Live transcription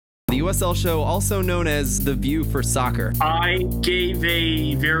The USL Show, also known as The View for Soccer. I gave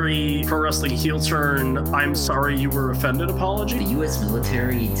a very pro wrestling heel turn, I'm sorry you were offended apology. The U.S.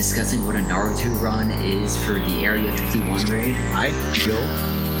 military discussing what a Naruto run is for the Area 51 raid. I feel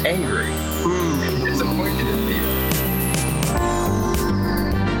angry and disappointed in me.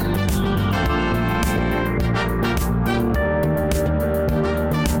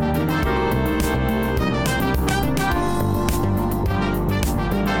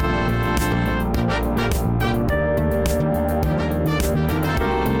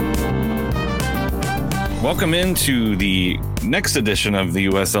 Welcome into the next edition of the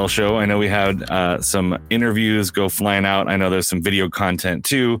USL Show. I know we had some interviews go flying out. I know there's some video content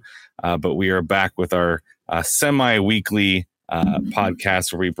too, but we are back with our semi-weekly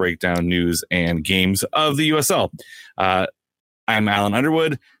podcast where we break down news and games of the USL. I'm Alan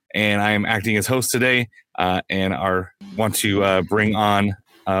Underwood, and I am acting as host today, and want to bring on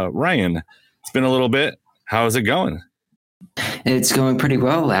Ryan. It's been a little bit. How's it going? It's going pretty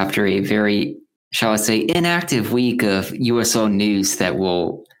well after a very, shall I say, inactive week of USL news that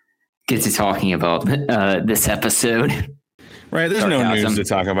we'll get to talking about this episode. Right, there's no news to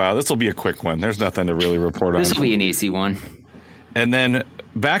talk about. This will be a quick one. There's nothing to really report on. This will be an easy one. And then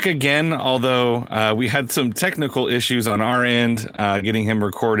back again, although we had some technical issues on our end getting him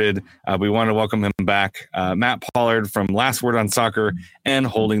recorded. We want to welcome him back. Matt Pollard from Last Word on Soccer and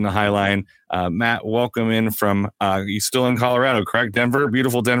Holding the High Line. Matt, welcome in from, you still in Colorado, correct? Denver,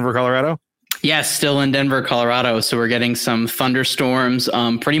 beautiful Denver, Colorado? Yes, still in Denver, Colorado. So we're getting some thunderstorms.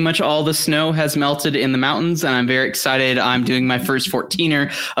 Pretty much all the snow has melted in the mountains, and I'm very excited. I'm doing my first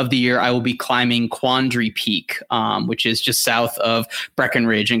 14er of the year. I will be climbing Quandary Peak, which is just south of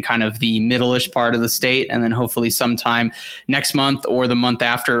Breckenridge and kind of the middle-ish part of the state. And then hopefully sometime next month or the month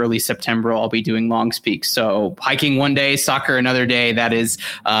after, early September, I'll be doing Longs Peak. So hiking one day, soccer another day. That is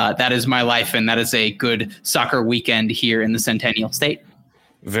my life, and that is a good soccer weekend here in the Centennial State.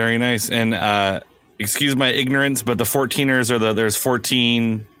 Very nice. And excuse my ignorance, but the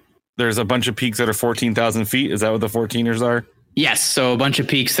 14ers there's a bunch of peaks that are 14,000 feet. Is that what the 14ers are? Yes. So a bunch of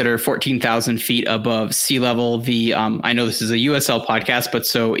peaks that are 14,000 feet above sea level. I know this is a USL podcast, but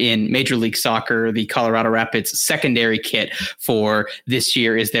so in Major League Soccer, the Colorado Rapids secondary kit for this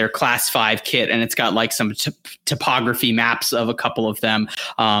year is their Class 5 kit, and it's got like some topography maps of a couple of them.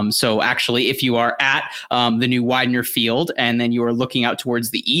 So actually, if you are at the new Widener Field and then you are looking out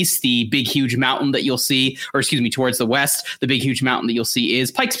towards the east, the big, huge mountain that you'll see, or excuse me, towards the west, the big, huge mountain that you'll see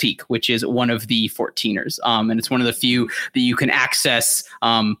is Pikes Peak, which is one of the 14ers. And it's one of the few that you can access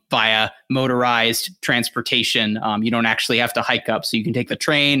via motorized transportation. You don't actually have to hike up, so you can take the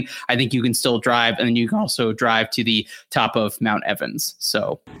train. I think you can still drive, and then you can also drive to the top of Mount Evans.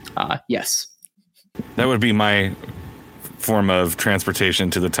 So yes. That would be my form of transportation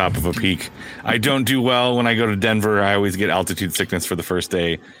to the top of a peak. I don't do well when I go to Denver. I always get altitude sickness for the first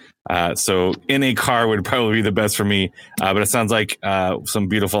day. So in a car would probably be the best for me. But it sounds like some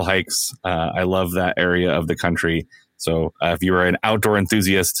beautiful hikes. I love that area of the country. So if you are an outdoor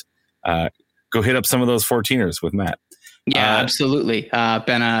enthusiast, go hit up some of those 14ers with Matt. Yeah, absolutely.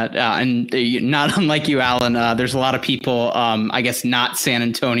 Ben, and not unlike you, Alan, there's a lot of people, I guess not San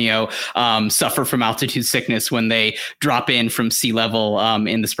Antonio, suffer from altitude sickness when they drop in from sea level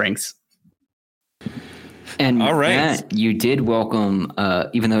in the springs. And all right, Matt, you did welcome,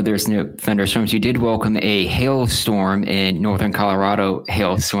 even though there's no thunderstorms, you did welcome a hailstorm in northern Colorado,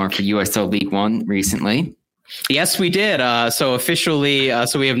 hailstorm for USL League One recently. Yes, we did. So officially,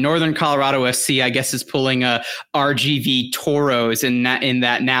 so we have Northern Colorado FC, I guess, is pulling RGV Toros in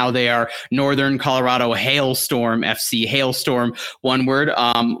that now they are Northern Colorado Hailstorm FC. Hailstorm, one word.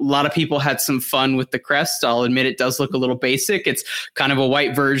 A lot of people had some fun with the crest. I'll admit it does look a little basic. It's kind of a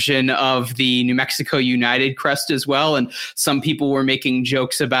white version of the New Mexico United crest as well. And some people were making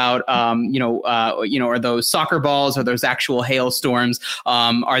jokes about, are those soccer balls? Are those actual hailstorms?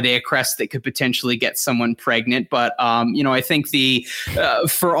 Are they a crest that could potentially get someone pregnant? But, I think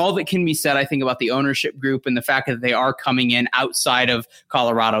for all that can be said, I think about the ownership group and the fact that they are coming in outside of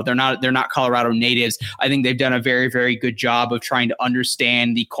Colorado. They're not Colorado natives. I think they've done a very, very good job of trying to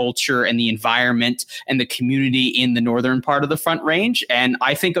understand the culture and the environment and the community in the northern part of the Front Range. And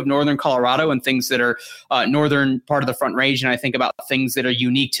I think of Northern Colorado and things that are northern part of the Front Range. And I think about things that are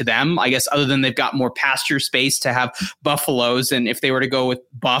unique to them, I guess, other than they've got more pasture space to have buffaloes. And if they were to go with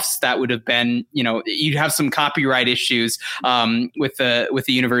buffs, that would have been, you'd have some copyright issues with the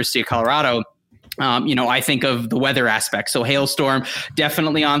University of Colorado. I think of the weather aspect. So Hailstorm,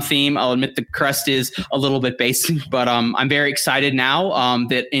 definitely on theme. I'll admit the crust is a little bit basic, but I'm very excited now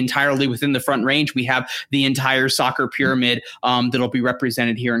that entirely within the Front Range, we have the entire soccer pyramid that'll be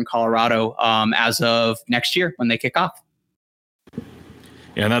represented here in Colorado as of next year when they kick off.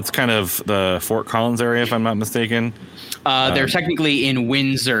 Yeah, and that's kind of the Fort Collins area, if I'm not mistaken. They're technically in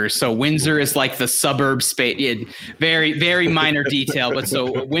Windsor. So Windsor is like the suburb space. Very, very minor detail. But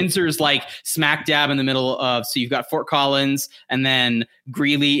so Windsor is like smack dab in the middle of, so you've got Fort Collins, and then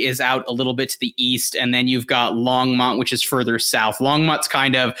Greeley is out a little bit to the east. And then you've got Longmont, which is further south. Longmont's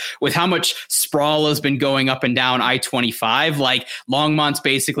kind of, with how much sprawl has been going up and down I-25, like Longmont's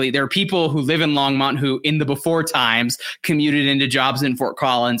basically, there are people who live in Longmont who in the before times commuted into jobs in Fort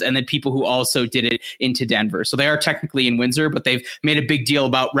Collins, and then people who also did it into Denver. So they are technically in Windsor, but they've made a big deal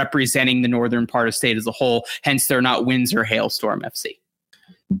about representing the northern part of state as a whole. Hence, they're not Windsor Hailstorm FC.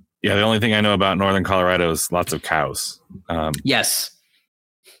 Yeah, the only thing I know about northern Colorado is lots of cows. Yes.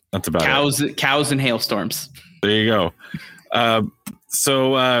 That's about it. Cows and hailstorms. There you go.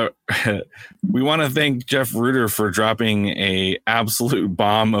 So we want to thank Jeff Reuter for dropping a absolute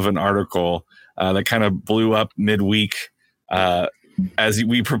bomb of an article that kind of blew up midweek. As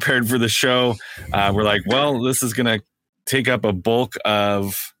we prepared for the show, we're like, well, this is going to take up a bulk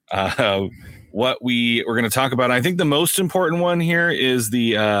of what we're going to talk about. I think the most important one here is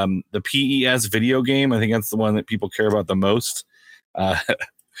the PES video game. I think that's the one that people care about the most.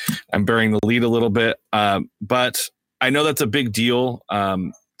 I'm burying the lead a little bit, but I know that's a big deal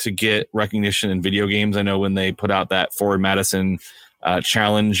to get recognition in video games. I know when they put out that Forward Madison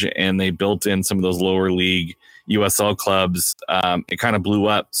challenge and they built in some of those lower league USL clubs, it kind of blew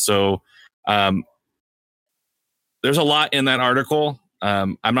up. So there's a lot in that article.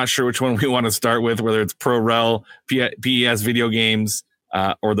 I'm not sure which one we want to start with, whether it's Pro Rel, PES video games,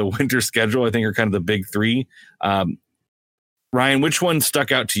 or the winter schedule. I think are kind of the big three. Ryan, which one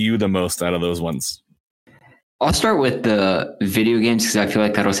stuck out to you the most out of those ones? I'll start with the video games because I feel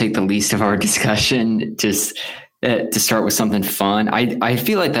like that'll take the least of our discussion. Just to start with something fun. I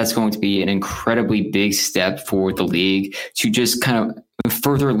feel like that's going to be an incredibly big step for the league to just kind of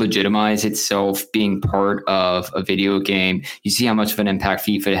further legitimize itself being part of a video game. You see how much of an impact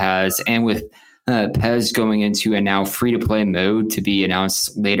FIFA has, and with PES going into a now free-to-play mode to be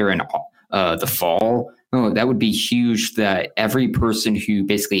announced later in the fall. Oh, that would be huge that every person who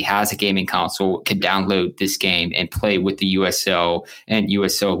basically has a gaming console could download this game and play with the USL and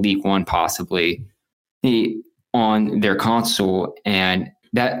USL League One possibly on their console. And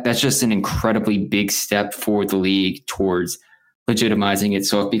that's just an incredibly big step for the league towards legitimizing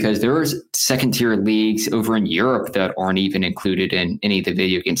itself, because there are second tier leagues over in Europe that aren't even included in any of the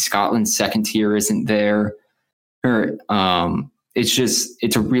video games. Scotland's second tier isn't there.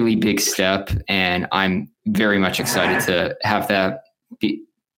 It's a really big step, and I'm very much excited to have that be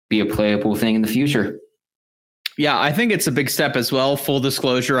a playable thing in the future. Yeah, I think it's a big step as well. Full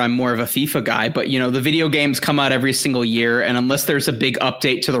disclosure, I'm more of a FIFA guy, but the video games come out every single year. And unless there's a big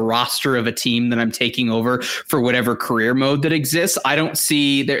update to the roster of a team that I'm taking over for whatever career mode that exists, I don't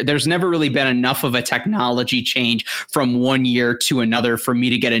see there's never really been enough of a technology change from one year to another for me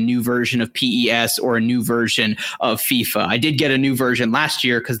to get a new version of PES or a new version of FIFA. I did get a new version last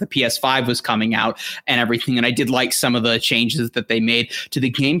year because the PS5 was coming out and everything. And I did like some of the changes that they made to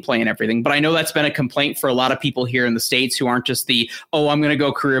the gameplay and everything. But I know that's been a complaint for a lot of people here in the States who aren't just I'm going to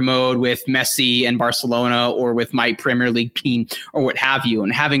go career mode with Messi and Barcelona or with my Premier League team or what have you,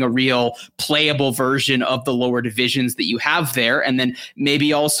 and having a real playable version of the lower divisions that you have there. And then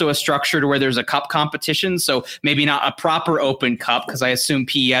maybe also a structure to where there's a cup competition. So maybe not a proper open cup, because I assume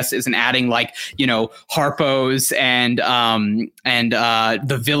PES isn't adding Harpos and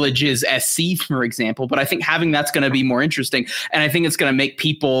the Villages SC, for example. But I think having that's going to be more interesting. And I think it's going to make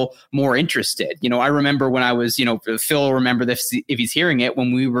people more interested. I remember when I was, Phil will remember this if he's hearing it,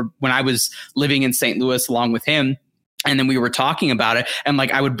 when I was living in St. Louis along with him. And then we were talking about it, and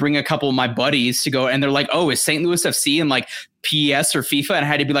I would bring a couple of my buddies to go, and they're like, "Oh, is St. Louis FC and PES or FIFA?" And I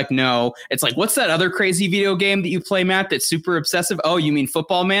had to be like, "No." It's like, "What's that other crazy video game that you play, Matt, that's super obsessive?" "Oh, you mean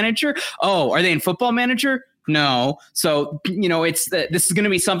Football Manager?" "Oh, are they in Football Manager?" No. So, this is going to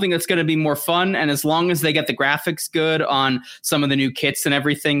be something that's going to be more fun. And as long as they get the graphics good on some of the new kits and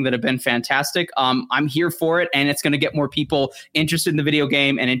everything that have been fantastic, I'm here for it. And it's going to get more people interested in the video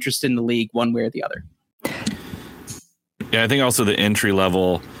game and interested in the league one way or the other. Yeah, I think also the entry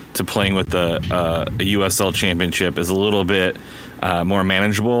level to playing with the USL Championship is a little bit more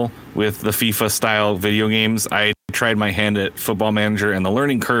manageable with the FIFA style video games. I tried my hand at Football Manager, and the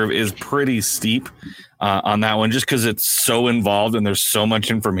learning curve is pretty steep. on that one, just because it's so involved and there's so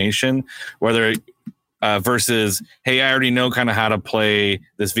much information, whether versus, hey, I already know kind of how to play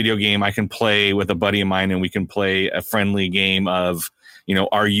this video game. I can play with a buddy of mine and we can play a friendly game of,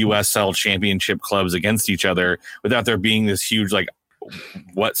 our USL championship clubs against each other without there being this huge, like,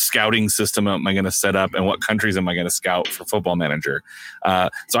 what scouting system am I going to set up and what countries am I going to scout for Football Manager?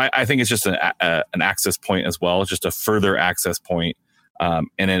 So I think it's just an access point as well. It's just a further access point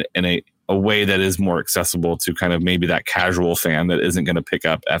in a way that is more accessible to kind of maybe that casual fan that isn't going to pick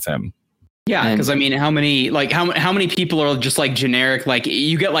up FM. Yeah, because I mean, how many people are just like generic? Like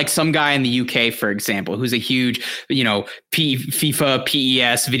you get like some guy in the UK, for example, who's a huge, FIFA,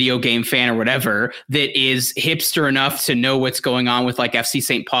 PES video game fan or whatever, that is hipster enough to know what's going on with like FC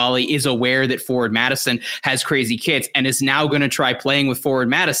St. Pauli, is aware that Forward Madison has crazy kits, and is now going to try playing with Forward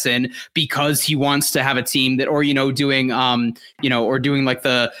Madison because he wants to have a team that, or doing like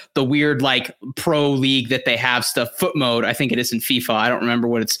the weird like pro league that they have stuff, foot mode. I think it is in FIFA. I don't remember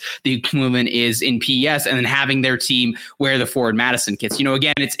what it's the equivalent is in PES, and then having their team wear the Forward Madison kits.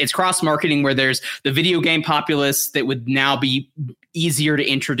 Again, it's cross marketing where there's the video game populace that would now be easier to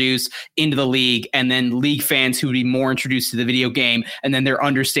introduce into the league, and then league fans who would be more introduced to the video game, and then their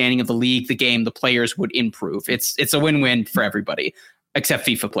understanding of the league, the game, the players would improve. It's a win-win for everybody except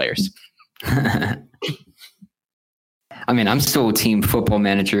FIFA players. I mean, I'm still Team Football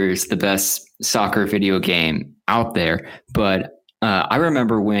Manager is the best soccer video game out there, but I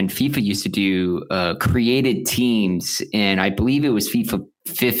remember when FIFA used to do created teams, and I believe it was FIFA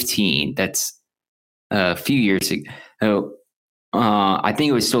 15. That's a few years ago. I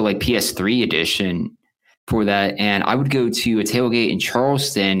think it was still like PS3 edition for that. And I would go to a tailgate in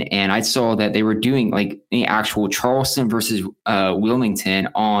Charleston, and I saw that they were doing like the actual Charleston versus Wilmington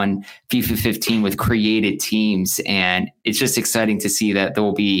on FIFA 15 with created teams. And it's just exciting to see that there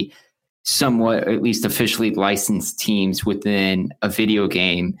will be somewhat, at least officially licensed teams within a video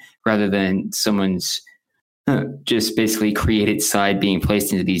game rather than someone's just basically created side being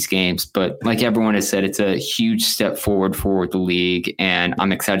placed into these games. But like everyone has said, it's a huge step forward for the league, and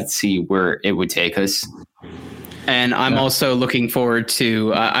I'm excited to see where it would take us. And I'm also looking forward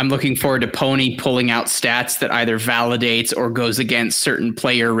to Pony pulling out stats that either validates or goes against certain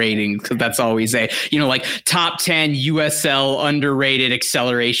player ratings. So that's always like top 10 USL underrated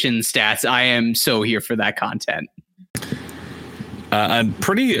acceleration stats. I am so here for that content. I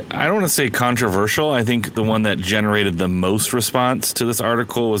don't want to say controversial. I think the one that generated the most response to this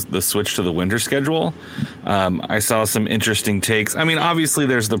article was the switch to the winter schedule. I saw some interesting takes. I mean, obviously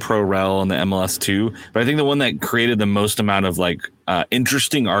there's the Pro Rel and the MLS 2, but I think the one that created the most amount of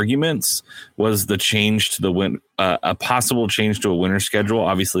interesting arguments was the change to a possible change to a winter schedule.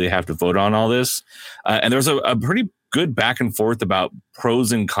 Obviously they have to vote on all this. And there's a pretty good back and forth about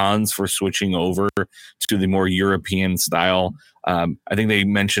pros and cons for switching over to the more European style. I think they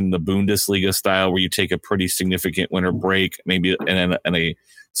mentioned the Bundesliga style, where you take a pretty significant winter break, maybe and a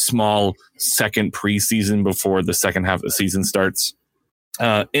small second preseason before the second half of the season starts.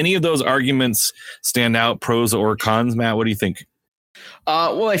 Any of those arguments stand out, pros or cons? Matt, what do you think?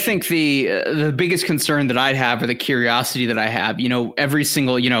 Well, I think the biggest concern that I'd have, or the curiosity that I have, every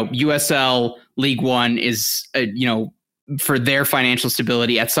single, USL League One is, for their financial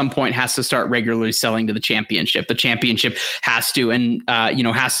stability, at some point has to start regularly selling to the championship. The championship has to, and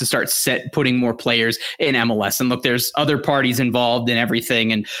has to start putting more players in MLS. And look, there's other parties involved in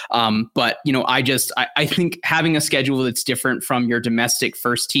everything. And but I think having a schedule that's different from your domestic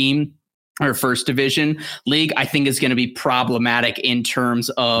first team or first division league, I think is going to be problematic in terms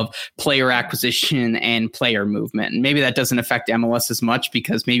of player acquisition and player movement. And maybe that doesn't affect MLS as much,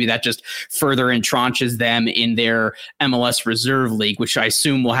 because maybe that just further entrenches them in their MLS reserve league, which I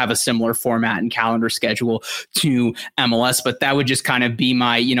assume will have a similar format and calendar schedule to MLS. But that would just kind of be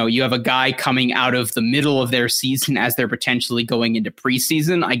my, you have a guy coming out of the middle of their season as they're potentially going into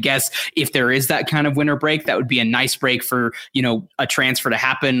preseason. I guess if there is that kind of winter break, that would be a nice break for, a transfer to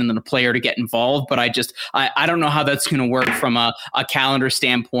happen and then a player to get involved. But I don't know how that's going to work from a calendar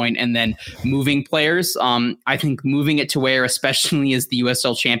standpoint, and then moving players. I think moving it to where, especially as the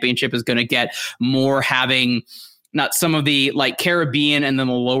USL Championship is going to get more, having not some of the Caribbean and then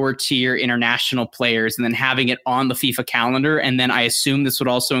the lower tier international players, and then having it on the FIFA calendar. And then I assume this would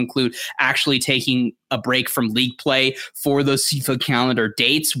also include actually taking a break from league play for those FIFA calendar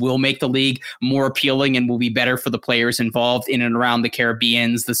dates, will make the league more appealing and will be better for the players involved in and around the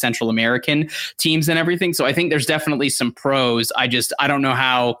Caribbeans, the Central American teams and everything. So I think there's definitely some pros. I don't know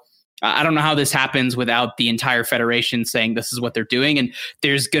how this happens without the entire federation saying this is what they're doing. And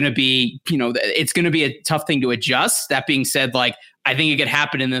there's going to be, it's going to be a tough thing to adjust. That being said, I think it could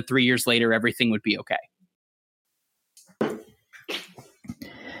happen, and then 3 years later, everything would be okay.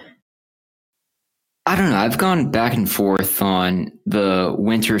 I don't know. I've gone back and forth on the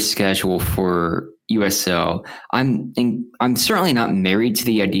winter schedule for USL. I'm certainly not married to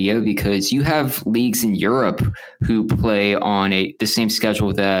the idea because you have leagues in Europe who play on the same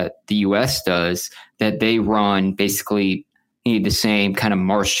schedule that the US does, that they run basically the same kind of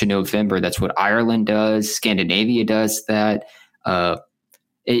March to November. That's what Ireland does. Scandinavia does that.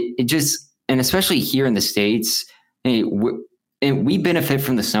 It just, and especially here in the States, and we benefit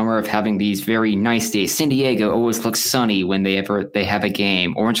from the summer of having these very nice days. San Diego always looks sunny when they have a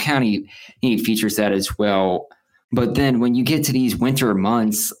game. Orange County features that as well. But then when you get to these winter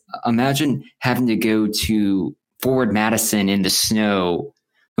months, imagine having to go to Forward Madison in the snow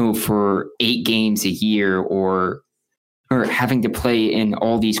for 8 games a year, or having to play in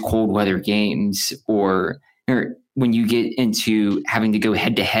all these cold weather games, or when you get into having to go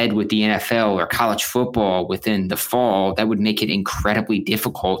head to head with the NFL or college football within the fall, that would make it incredibly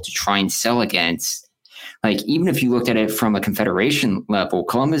difficult to try and sell against. Like, even if you looked at it from a confederation level,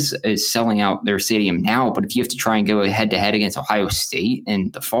 Columbus is selling out their stadium now, but if you have to try and go head to head against Ohio State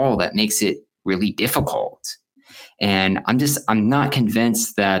in the fall, that makes it really difficult. And I'm not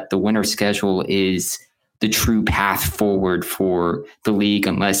convinced that the winter schedule is the true path forward for the league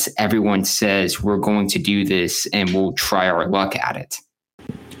unless everyone says we're going to do this and we'll try our luck at it.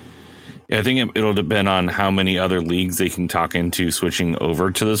 Yeah, I think it'll depend on how many other leagues they can talk into switching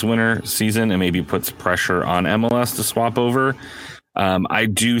over to this winter season, and maybe puts pressure on MLS to swap over. I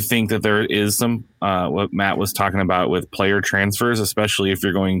do think that there is some what Matt was talking about with player transfers, especially if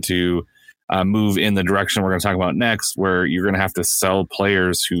you're going to move in the direction we're going to talk about next, where you're going to have to sell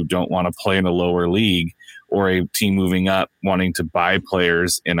players who don't want to play in a lower league, or a team moving up wanting to buy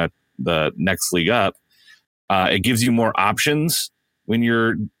players in the next league up. It gives you more options when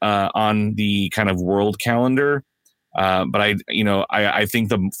you're on the kind of world calendar. But I think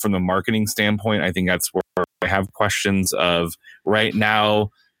from the marketing standpoint, I think that's where I have questions of right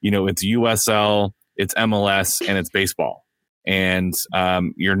now. It's USL, it's MLS, and it's baseball. And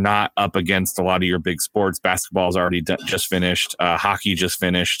you're not up against a lot of your big sports. Basketball's already just finished. Hockey just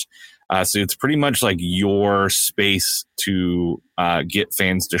finished. So it's pretty much like your space to get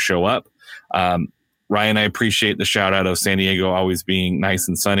fans to show up. Ryan, I appreciate the shout out of San Diego always being nice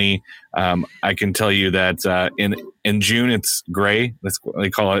and sunny. I can tell you that in June it's gray. They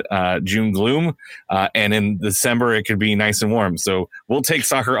call it June gloom. And in December it could be nice and warm. So we'll take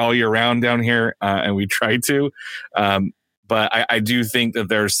soccer all year round down here, and we try to. But I do think that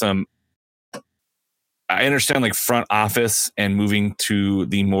there's some. I understand like front office and moving to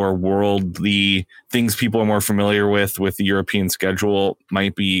the more worldly things people are more familiar with the European schedule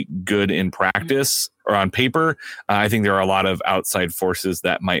might be good in practice or on paper. I think there are a lot of outside forces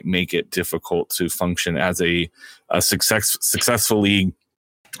that might make it difficult to function as a successful league,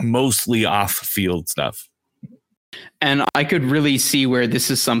 mostly off field stuff. And I could really see where this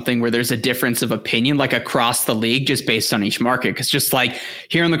is something where there's a difference of opinion, like across the league, just based on each market. Because just like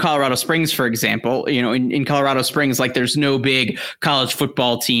here in the Colorado Springs, for example, in Colorado Springs, like there's no big college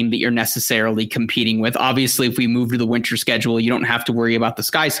football team that you're necessarily competing with. Obviously, if we move to the winter schedule, you don't have to worry about the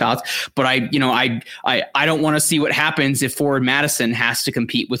Sky Scouts. But I don't want to see what happens if Forward Madison has to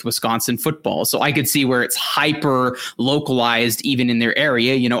compete with Wisconsin football. So I could see where it's hyper localized even in their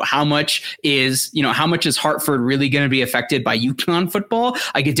area. How much is Hartford really going to be affected by UConn football?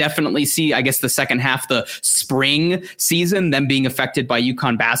 I could definitely see, I guess, the second half, the spring season, them being affected by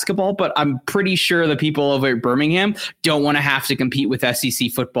UConn basketball. But I'm pretty sure the people over at Birmingham don't want to have to compete with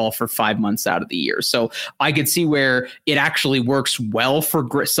SEC football for 5 months out of the year. So I could see where it actually works well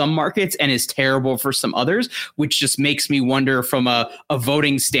for some markets and is terrible for some others, which just makes me wonder from a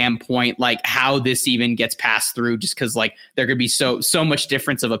voting standpoint, like how this even gets passed through, just because like there could be so much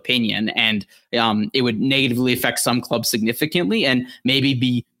difference of opinion, and it would negatively affect some clubs significantly and maybe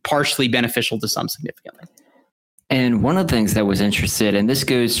be partially beneficial to some significantly. And one of the things that was interested, and this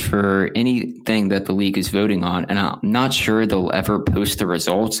goes for anything that the league is voting on, and I'm not sure they'll ever post the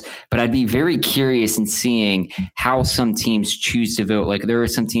results, but I'd be very curious in seeing how some teams choose to vote. Like there are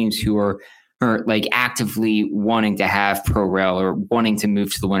some teams who are like actively wanting to have pro rel or wanting to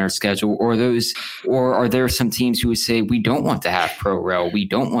move to the winter schedule, or are there some teams who would say, we don't want to have pro rel, we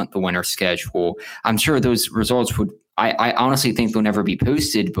don't want the winter schedule? I'm sure those results I honestly think they'll never be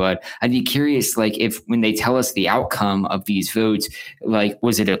posted, but I'd be curious, like if when they tell us the outcome of these votes, like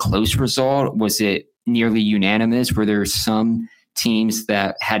was it a close result? Was it nearly unanimous? Were there some teams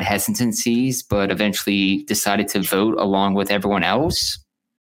that had hesitancies but eventually decided to vote along with everyone else?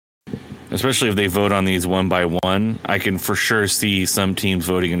 Especially if they vote on these one by one, I can for sure see some teams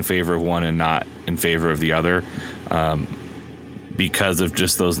voting in favor of one and not in favor of the other. because of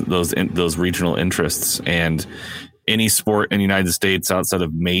just those regional interests. And any sport in the United States outside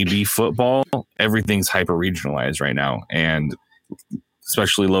of maybe football, everything's hyper regionalized right now. And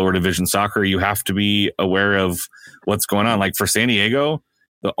especially lower division soccer, you have to be aware of what's going on. Like for San Diego,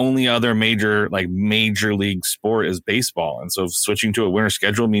 the only other major league sport is baseball. And so switching to a winter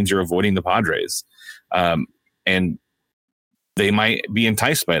schedule means you're avoiding the Padres. And they might be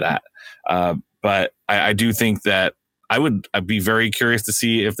enticed by that. But I do think that I'd be very curious to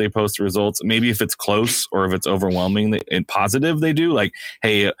see if they post the results. Maybe if it's close or if it's overwhelming and positive, they do like,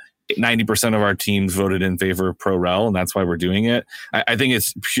 hey, 90% of our teams voted in favor of pro rel, and that's why we're doing it. I think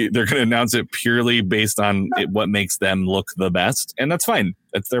they're going to announce it purely based on what makes them look the best, and that's fine.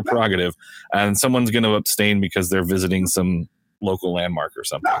 That's their prerogative. And someone's going to abstain because they're visiting some local landmark or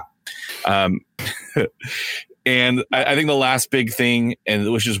something. And I think the last big thing,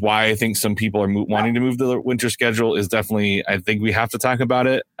 and which is why I think some people are wanting to move the winter schedule, is definitely, I think we have to talk about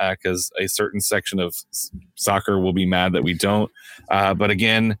it because a certain section of soccer will be mad that we don't. But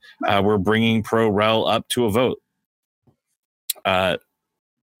again, we're bringing pro rel up to a vote. I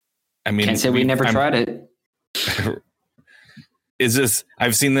mean, can't say we never tried it. Is this?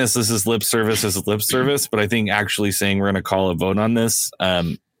 I've seen this. This is lip service, but I think actually saying we're going to call a vote on this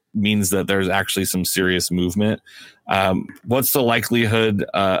means that there's actually some serious movement. What's the likelihood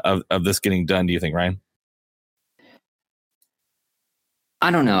of this getting done, do you think, Ryan?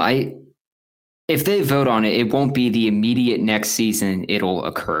 I don't know. If they vote on it, it won't be the immediate next season it'll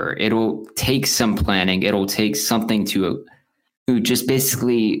occur. It'll take some planning. It'll take something to just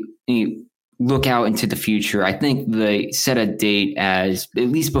basically look out into the future. I think they set a date as at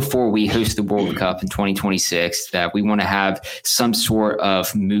least before we host the World Cup in 2026 that we want to have some sort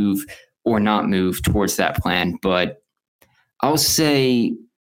of move or not move towards that plan. But I'll say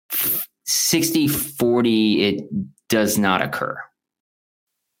 60-40, it does not occur.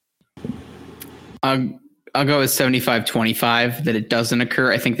 I'll go with 75-25 that it doesn't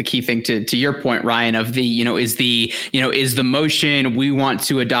occur. I think the key thing to your point, Ryan, of is the motion we want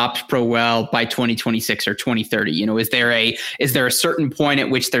to adopt pro-rel by 2026 or 2030. Is there a certain point at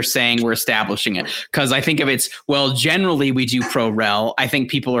which they're saying we're establishing it? Because I think if it's, well, generally we do pro-rel, I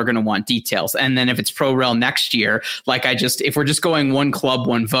think people are going to want details. And then if it's pro-rel next year, if we're just going one club,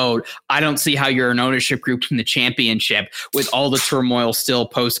 one vote, I don't see how you're an ownership group in the championship with all the turmoil still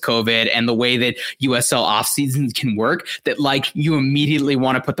post-COVID and the way that USL off seasons can work, that you immediately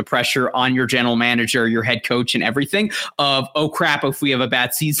want to put the pressure on your general manager, your head coach, and everything of, oh crap, if we have a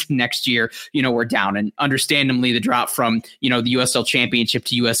bad season next year, we're down. And understandably, the drop from the USL Championship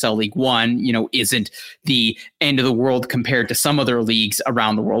to USL League One isn't the end of the world compared to some other leagues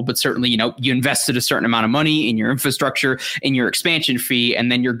around the world, but certainly you invested a certain amount of money in your infrastructure, in your expansion fee,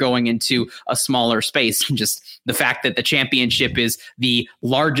 and then you're going into a smaller space. Just the fact that the championship is the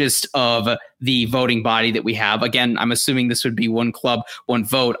largest of the voting body that we have. Again, I'm assuming this would be one club, one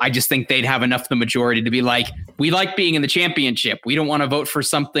vote. I just think they'd have enough of the majority to be like, we like being in the championship. We don't want to vote for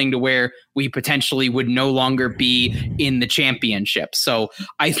something to where we potentially would no longer be in the championship. So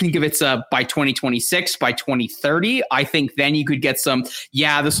I think if it's by 2026, by 2030, I think then you could get some,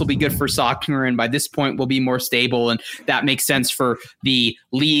 this will be good for soccer. And by this point we'll be more stable. And that makes sense for the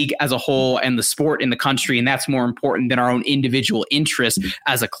league as a whole and the sport in the country. And that's more important than our own individual interest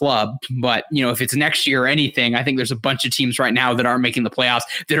as a club. But, if it's next year or anything, I think there's a bunch of teams right now that aren't making the playoffs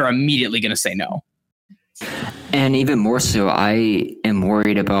that are immediately going to say no. And even more so, I am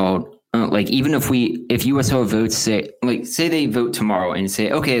worried about even if USL votes say they vote tomorrow and say,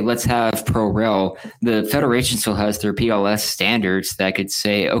 okay, let's have pro rel, the federation still has their PLS standards that could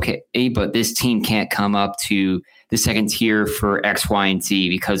say, okay, but this team can't come up to the second tier for X, Y, and Z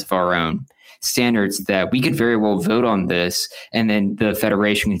because of our own standards, that we could very well vote on this. And then the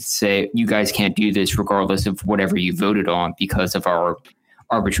federation could say, you guys can't do this regardless of whatever you voted on because of our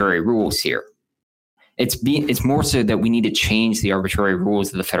arbitrary rules here. It's more so that we need to change the arbitrary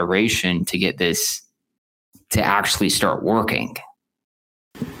rules of the federation to get this to actually start working.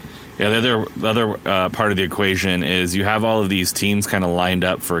 Yeah, the other part of the equation is you have all of these teams kind of lined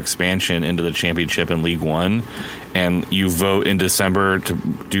up for expansion into the championship in League One, and you vote in December to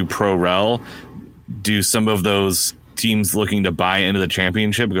do pro rel. Do some of those teams looking to buy into the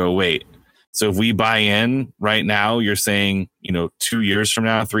championship go, wait, so if we buy in right now, you're saying, 2 years from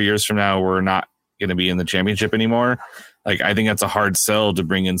now, 3 years from now, we're not going to be in the championship anymore? I think that's a hard sell to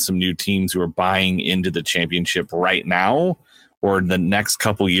bring in some new teams who are buying into the championship right now or the next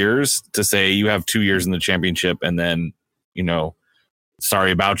couple years to say you have 2 years in the championship and then,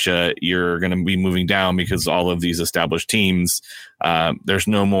 sorry about you, you're going to be moving down because all of these established teams, there's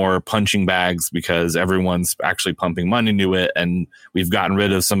no more punching bags because everyone's actually pumping money into it. And we've gotten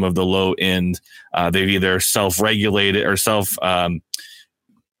rid of some of the low end. They've either self-regulated or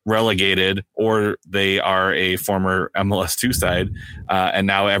relegated, or they are a former MLS2 side, and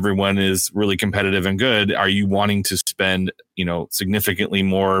now everyone is really competitive and good. Are you wanting to spend, significantly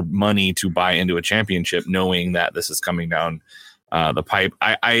more money to buy into a championship, knowing that this is coming down the pipe?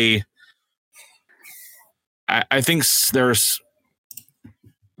 I think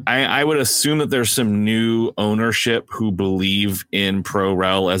I would assume that there's some new ownership who believe in Pro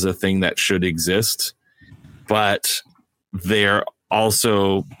Rel as a thing that should exist, but they're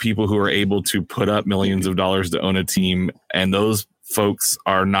also people who are able to put up millions of dollars to own a team, and those folks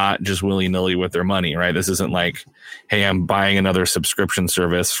are not just willy-nilly with their money, right? This isn't like, hey, I'm buying another subscription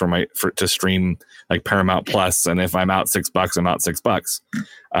service to stream like Paramount Plus, and if I'm out $6, I'm out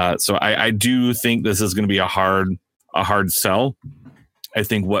 $6. So I do think this is going to be a hard sell. I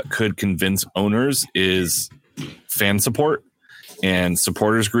think what could convince owners is fan support and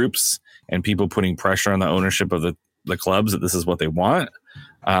supporters groups and people putting pressure on the ownership of the clubs that this is what they want.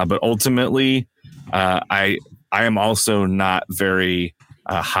 But ultimately, I am also not very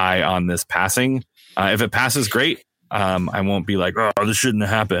high on this passing. If it passes, great. I won't be like, oh, this shouldn't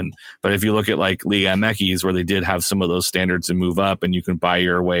have happened. But if you look at like Liga MX, where they did have some of those standards to move up and you can buy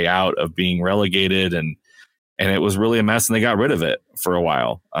your way out of being relegated, and it was really a mess and they got rid of it for a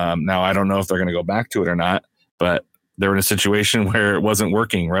while. Now, I don't know if they're going to go back to it or not, but they're in a situation where it wasn't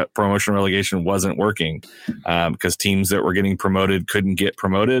working. Promotion relegation wasn't working because teams that were getting promoted couldn't get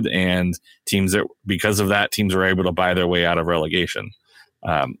promoted, and because of that, teams were able to buy their way out of relegation.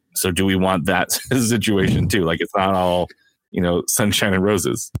 So do we want that situation too? Like, it's not all, sunshine and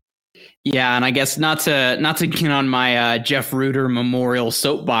roses. Yeah, and I guess not to get on my Jeff Ruder memorial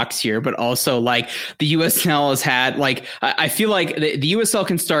soapbox here, but also like the USL has had, like, I feel like the USL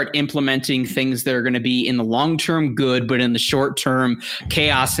can start implementing things that are going to be in the long term good, but in the short term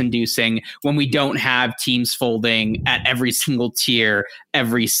chaos inducing when we don't have teams folding at every single tier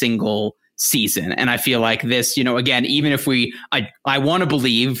every single season. And I feel like this, again, even if I want to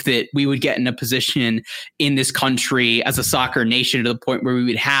believe that we would get in a position in this country as a soccer nation to the point where we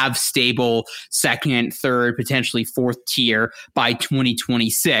would have stable second, third, potentially fourth tier by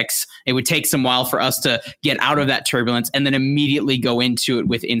 2026. It would take some while for us to get out of that turbulence and then immediately go into it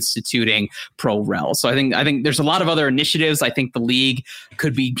with instituting Pro Rel. So I think there's a lot of other initiatives I think the league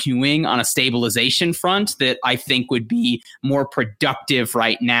could be doing on a stabilization front that I think would be more productive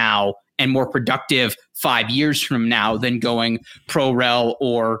right now and more productive 5 years from now than going Pro Rel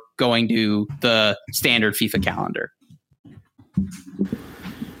or going to the standard FIFA calendar.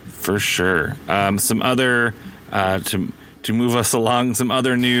 For sure. Some other, to move us along, some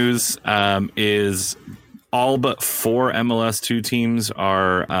other news is all but 4 MLS2 teams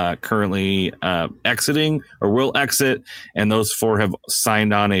are currently exiting or will exit, and those 4 have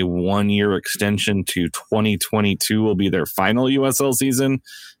signed on a 1-year extension to 2022 will be their final USL season.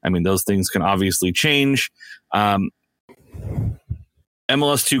 I mean, those things can obviously change. MLS2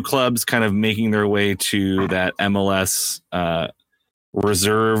 clubs kind of making their way to that MLS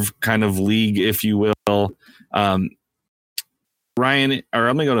reserve kind of league, if you will. Ryan, or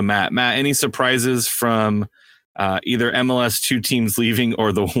I'm going to go to Matt. Matt, any surprises from either MLS2 teams leaving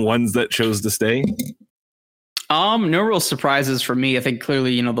or the ones that chose to stay? No real surprises for me. I think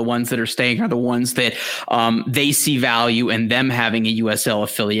clearly, the ones that are staying are the ones that they see value in them having a USL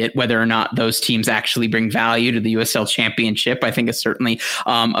affiliate. Whether or not those teams actually bring value to the USL Championship, I think is certainly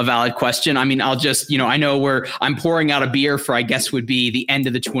a valid question. I mean, I'll just, I know I'm pouring out a beer for, I guess would be the end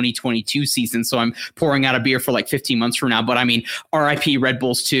of the 2022 season. So I'm pouring out a beer for like 15 months from now. But I mean, RIP Red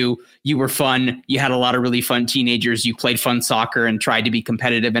Bulls 2. You were fun. You had a lot of really fun teenagers. You played fun soccer and tried to be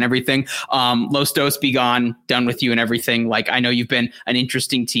competitive and everything. Los Dos be gone, done with you and everything. Like, I know you've been an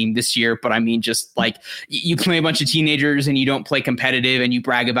interesting team this year, but I mean, just like you play a bunch of teenagers and you don't play competitive and you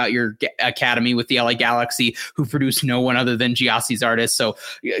brag about your academy with the LA Galaxy, who produce no one other than Giassi's artists. So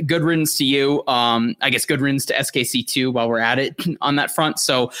good riddance to you. I guess good riddance to SKC2 while we're at it on that front.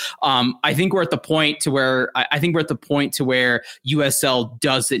 So I think we're at the point to where USL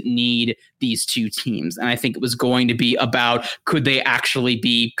doesn't need these 2 teams. And I think it was going to be about, could an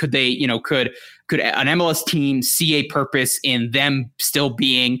MLS team see a purpose in them still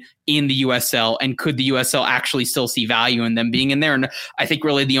being in the USL, and could the USL actually still see value in them being in there? And I think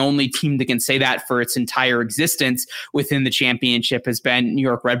really the only team that can say that for its entire existence within the championship has been New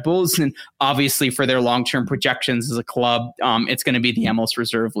York Red Bulls. And obviously for their long-term projections as a club, it's going to be the MLS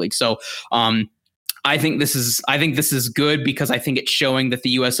Reserve League. So I think this is good because I think it's showing that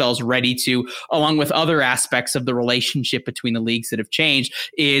the USL is ready to, along with other aspects of the relationship between the leagues that have changed,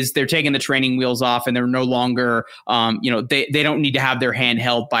 is they're taking the training wheels off and they're no longer, they don't need to have their hand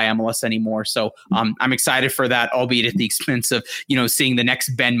held by MLS anymore. So I'm excited for that, albeit at the expense of, seeing the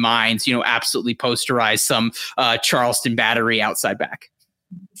next Ben Mines, absolutely posterize some Charleston battery outside back.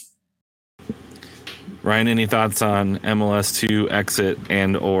 Ryan, any thoughts on MLS2 exit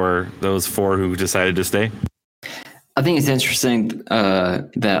and or those 4 who decided to stay? I think it's interesting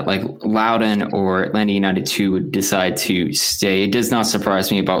that like Loudoun or Atlanta United 2 would decide to stay. It does not surprise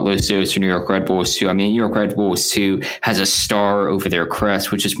me about Los Dos or New York Red Bulls 2. I mean, New York Red Bulls 2 has a star over their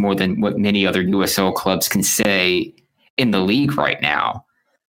crest, which is more than what many other USL clubs can say in the league right now.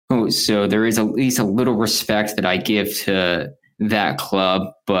 So there is at least a little respect that I give to that club.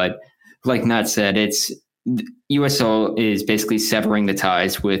 But like Matt said, USL is basically severing the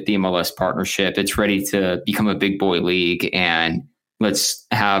ties with the MLS partnership. It's ready to become a big boy league, and let's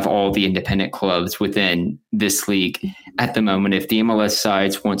have all the independent clubs within this league. At the moment, if the MLS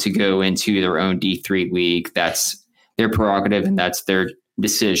sides want to go into their own D3 league, that's their prerogative and that's their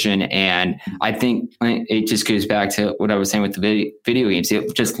decision. And I think it just goes back to what I was saying with the video games.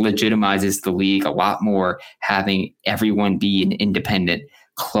 It just legitimizes the league a lot more, having everyone be an independent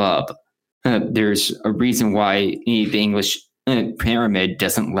club. There's a reason why the English pyramid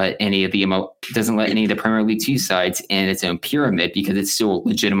doesn't let any of the Premier League 2 sides in its own pyramid, because it still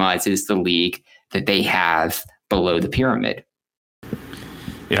legitimizes the league that they have below the pyramid.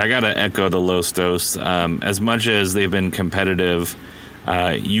 Yeah, I got to echo the Los Dos. As much as they've been competitive,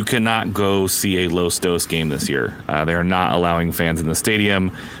 you cannot go see a Los Dos game this year. They are not allowing fans in the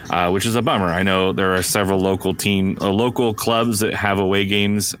stadium, which is a bummer. I know there are several local clubs that have away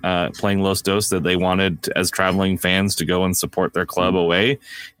games playing Los Dos that they wanted as traveling fans to go and support their club away,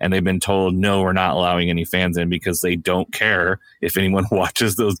 and they've been told, no, we're not allowing any fans in because they don't care if anyone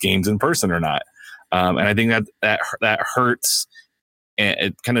watches those games in person or not. And I think that hurts, and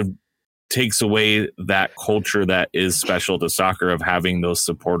it kind of takes away that culture that is special to soccer of having those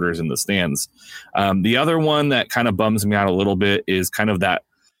supporters in the stands. The other one that kind of bums me out a little bit is kind of that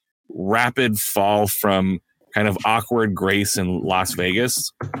rapid fall from kind of awkward grace in Las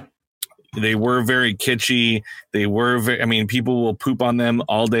Vegas. They were very kitschy. People will poop on them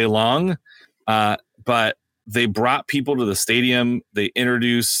all day long, but they brought people to the stadium. They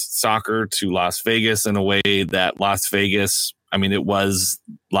introduced soccer to Las Vegas in a way that Las Vegas, it was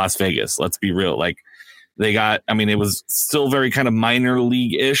Las Vegas. Let's be real. It was still very kind of minor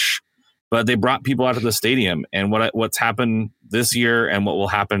league-ish, but they brought people out to the stadium. And what's happened this year and what will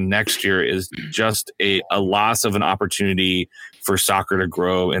happen next year is just a loss of an opportunity for soccer to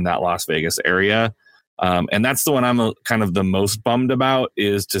grow in that Las Vegas area. And that's the one I'm kind of the most bummed about,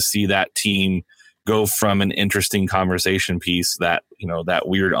 is to see that team go from an interesting conversation piece, that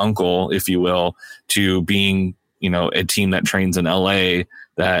weird uncle, if you will, to being a team that trains in LA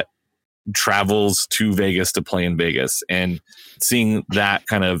that travels to Vegas to play in Vegas. And seeing that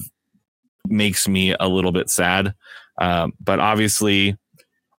kind of makes me a little bit sad. But obviously,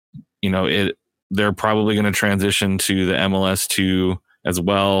 they're probably going to transition to the MLS2 as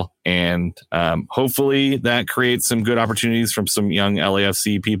well. And hopefully that creates some good opportunities from some young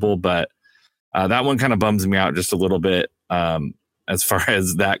LAFC people. But that one kind of bums me out just a little bit, as far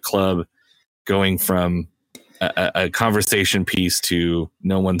as that club going from a conversation piece to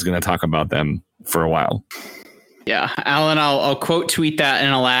no one's going to talk about them for a while. Yeah, Alan, I'll quote tweet that,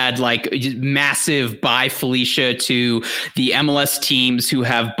 and I'll add massive bye Felicia to the MLS teams who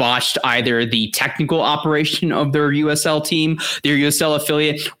have botched either the technical operation of their USL team, their USL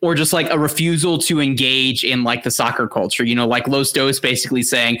affiliate, or just a refusal to engage in the soccer culture. Like Los Dos basically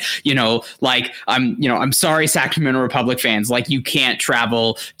saying, I'm sorry, Sacramento Republic fans, you can't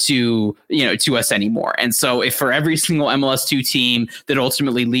travel to us anymore. And so if for every single MLS2 team that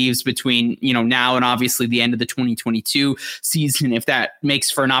ultimately leaves between now and obviously the end of the 2022 season, if that makes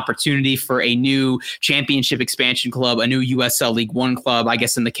for an opportunity for a new championship expansion club, a new USL League One club, I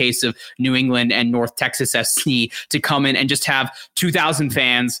guess in the case of New England and North Texas FC, to come in and just have 2,000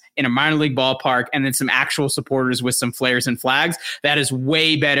 fans in a minor league ballpark and then some actual supporters with some flares and flags, that is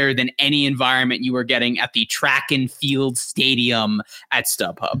way better than any environment you were getting at the track and field stadium at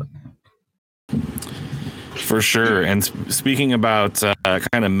StubHub. For sure. And speaking about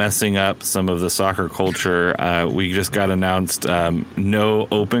kind of messing up some of the soccer culture, we just got announced no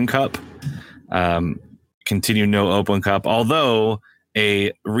Open Cup, continue no Open Cup, although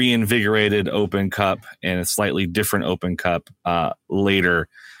a reinvigorated Open Cup and a slightly different Open Cup later.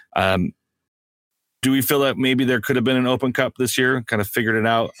 Do we feel that maybe there could have been an Open Cup this year? Kind of figured it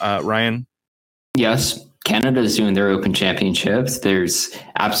out, Ryan? Yes, Canada is doing their Open Championships. There's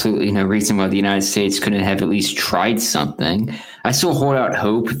absolutely no reason why the United States couldn't have at least tried something. I still hold out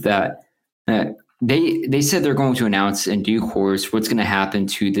hope that they said they're going to announce in due course what's going to happen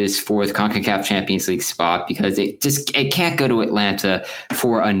to this fourth CONCACAF Champions League spot, because it can't go to Atlanta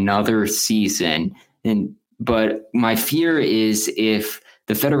for another season. But my fear is if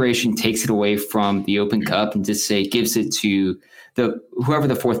the federation takes it away from the Open Cup and just gives it to whoever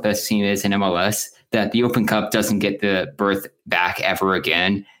the fourth best team is in MLS, that the Open Cup doesn't get the berth back ever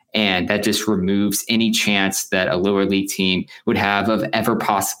again. And that just removes any chance that a lower league team would have of ever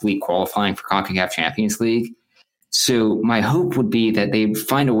possibly qualifying for CONCACAF Champions League. So my hope would be that they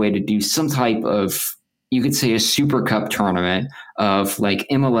find a way to do some type of, you could say, a Super Cup tournament of like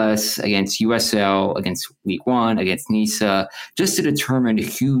MLS against USL, against League One, against NISA, just to determine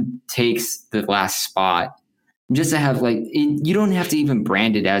who takes the last spot. Just to have you don't have to even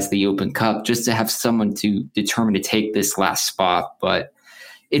brand it as the Open Cup, just to have someone to determine to take this last spot. But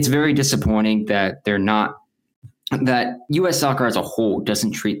it's very disappointing that that U.S. soccer as a whole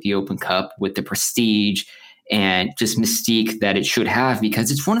doesn't treat the Open Cup with the prestige and just mystique that it should have,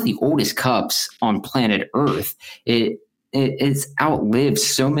 because it's one of the oldest cups on planet Earth. It's outlived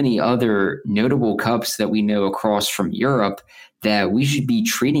so many other notable cups that we know across from Europe, that we should be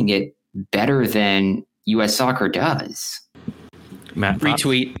treating it better than U.S. soccer does. Matt,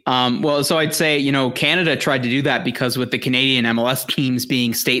 retweet. Well, so I'd say, Canada tried to do that because with the Canadian MLS teams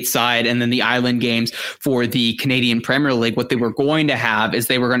being stateside and then the island games for the Canadian Premier League, what they were going to have is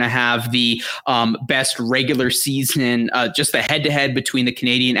they were going to have the best regular season, just the head-to-head between the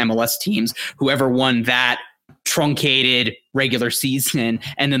Canadian MLS teams. Whoever won that truncated regular season,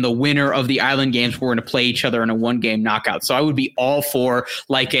 and then the winner of the island games were going to play each other in a one-game knockout. So I would be all for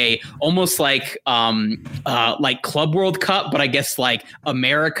almost like Club World Cup, but I guess like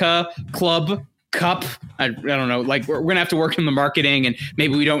America Club Cup. I don't know. Like we're gonna have to work on the marketing, and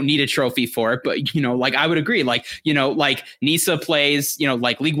maybe we don't need a trophy for it. But I would agree. NISA plays.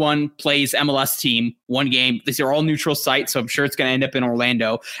 League One plays MLS team one game. These are all neutral sites, so I'm sure it's gonna end up in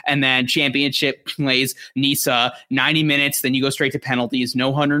Orlando. And then Championship plays NISA 90 minutes. Then you go straight to penalties. No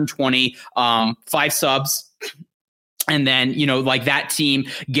 120. 5 subs. And then, that team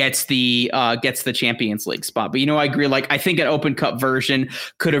gets the Champions League spot. But, I agree. I think an Open Cup version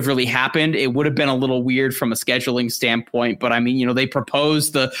could have really happened. It would have been a little weird from a scheduling standpoint. But, they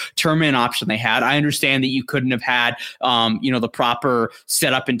proposed the tournament option they had. I understand that you couldn't have had, the proper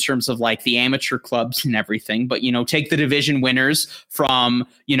setup in terms of the amateur clubs and everything. But, take the division winners from,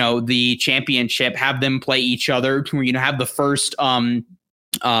 the championship, have them play each other, have the first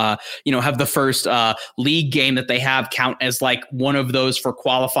have the first league game that they have count as one of those for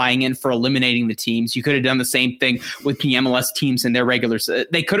qualifying in for eliminating the teams. You could have done the same thing with the MLS teams and their regulars.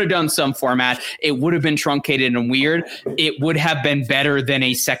 They could have done some format. It would have been truncated and weird. It would have been better than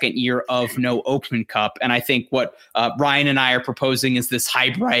a second year of no Open Cup. And I think what Ryan and I are proposing is this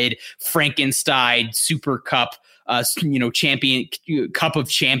hybrid Frankenstein Super Cup champion Cup of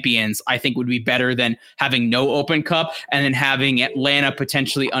Champions, I think would be better than having no Open Cup, and then having Atlanta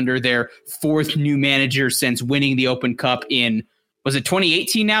potentially under their 4th new manager since winning the Open Cup in, was it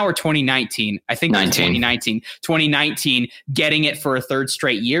 2018 now or 2019? I think it was 2019, getting it for a 3rd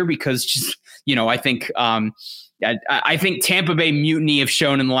straight year, because I think Tampa Bay Mutiny have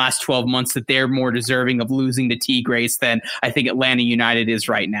shown in the last 12 months that they're more deserving of losing to Tigres than I think Atlanta United is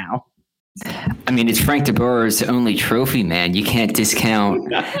right now. I mean, it's Frank de Boer's only trophy, man. You can't discount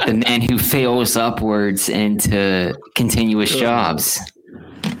the man who fails upwards into continuous jobs.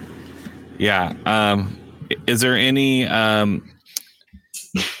 Yeah. Is there any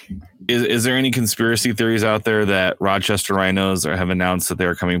is there any conspiracy theories out there that Rochester Rhinos have announced that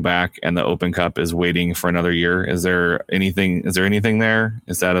they're coming back and the Open Cup is waiting for another year? Is there anything there?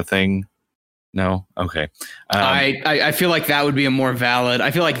 Is that a thing? No. Okay. I feel like that would be a more valid.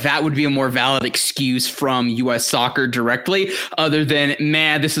 I feel like that would be a more valid excuse from U.S. Soccer directly, other than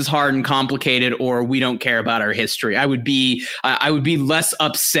this is hard and complicated, or we don't care about our history. I would be less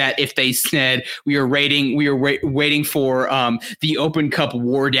upset if they said we are waiting for the Open Cup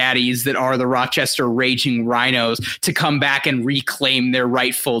war daddies that are the Rochester Raging Rhinos to come back and reclaim their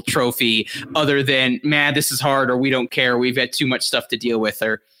rightful trophy. Other than this is hard, or we don't care. We've had too much stuff to deal with,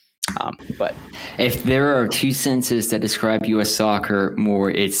 or. But if there are 2 sentences that describe U.S. soccer more,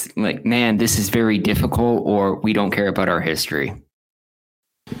 it's this is very difficult, or we don't care about our history.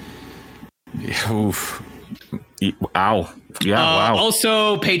 Oof. Ow. Yeah. Wow.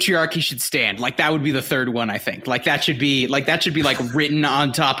 Also, patriarchy should stand. That would be the 3rd one, I think. That should be written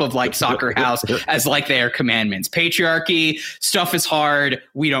on top of Soccer House as their commandments. Patriarchy, stuff is hard.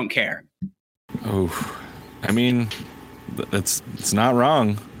 We don't care. Oh, I mean, it's not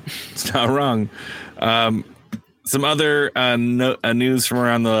wrong. It's not wrong. Some other news from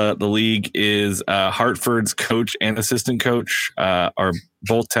around the league is Hartford's coach and assistant coach are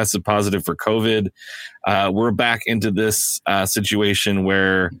both tested positive for COVID. We're back into this situation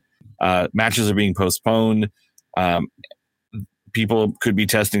where matches are being postponed. People could be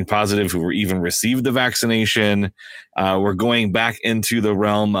testing positive who even received the vaccination. We're going back into the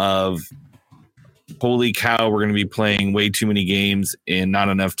realm of, holy cow, we're going to be playing way too many games in not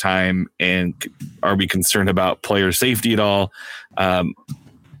enough time. And are we concerned about player safety at all? Are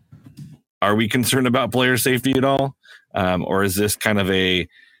we concerned about player safety at all? Or is this kind of a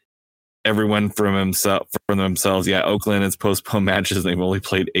everyone from themselves? Yeah, Oakland has postponed matches. They've only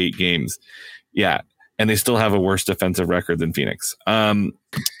played 8 games. Yeah. And they still have a worse defensive record than Phoenix.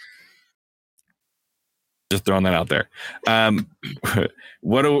 Just throwing that out there.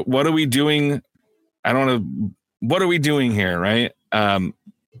 What are we doing? I don't know. What are we doing here, right?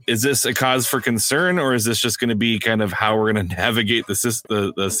 Is this a cause for concern, or is this just going to be kind of how we're going to navigate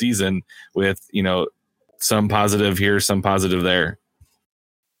the season with, some positive here, some positive there?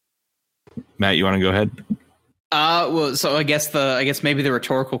 Matt, you want to go ahead? Well, so I guess maybe the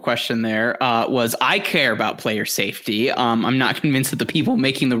rhetorical question there was, I care about player safety. I'm not convinced that the people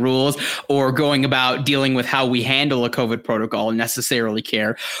making the rules or going about dealing with how we handle a COVID protocol necessarily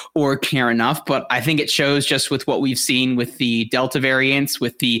care enough. But I think it shows just with what we've seen with the Delta variants,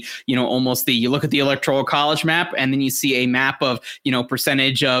 with the, you look at the electoral college map and then you see a map of,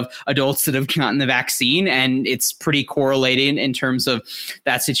 percentage of adults that have gotten the vaccine, and it's pretty correlated in terms of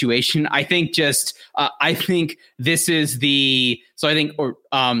that situation. I think this is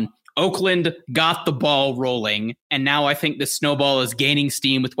Oakland got the ball rolling, and now I think the snowball is gaining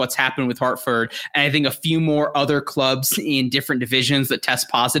steam with what's happened with Hartford. And I think a few more other clubs in different divisions that test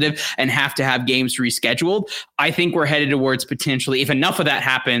positive and have to have games rescheduled. I think we're headed towards potentially, if enough of that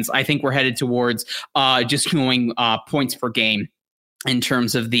happens, I think we're headed towards just going points per game in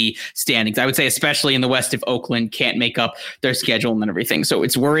terms of the standings. I would say, especially in the West, if Oakland can't make up their schedule and everything. So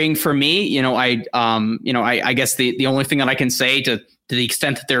it's worrying for me. I guess the only thing that I can say to the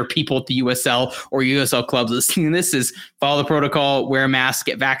extent that there are people at the USL or USL clubs listening to this is follow the protocol, wear a mask,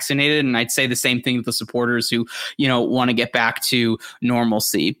 get vaccinated. And I'd say the same thing to the supporters who, want to get back to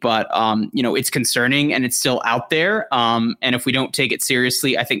normalcy. But, it's concerning and it's still out there. And if we don't take it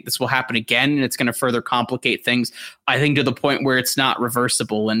seriously, I think this will happen again, and it's going to further complicate things, I think, to the point where it's not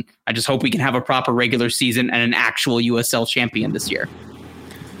reversible. And I just hope we can have a proper regular season and an actual USL champion this year.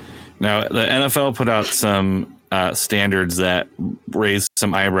 Now, the NFL put out some standards that raised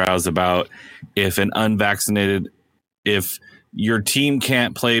some eyebrows about if your team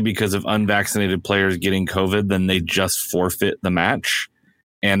can't play because of unvaccinated players getting COVID, then they just forfeit the match.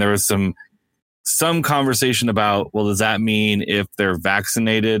 And there was some conversation about, well, does that mean if they're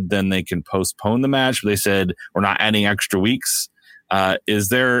vaccinated, then they can postpone the match? But they said, we're not adding extra weeks. Is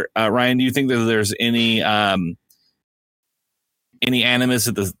there, Ryan, do you think that there's any animus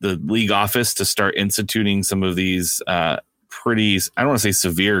at the league office to start instituting some of these pretty, I don't want to say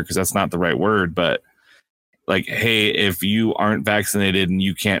severe because that's not the right word, but like, hey, if you aren't vaccinated and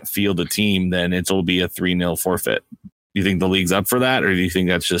you can't field a team, then it'll be a 3-0 forfeit. Do you think the league's up for that, or do you think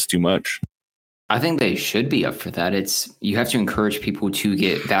that's just too much? I think they should be up for that. You have to encourage people to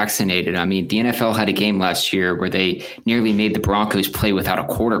get vaccinated. I mean, the NFL had a game last year where they nearly made the Broncos play without a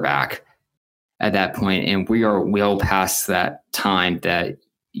quarterback at that point, and we are well past that time that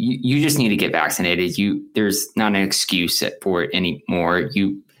you just need to get vaccinated. There's not an excuse for it anymore.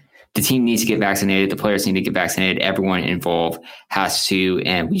 The team needs to get vaccinated. The players need to get vaccinated. Everyone involved has to,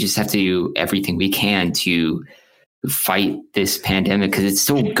 and we just have to do everything we can to fight this pandemic because it's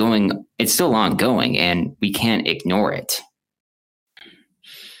still ongoing, and we can't ignore it.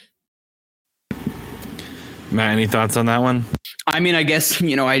 Matt, any thoughts on that one? I mean, I guess,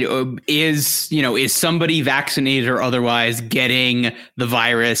 is somebody vaccinated or otherwise getting the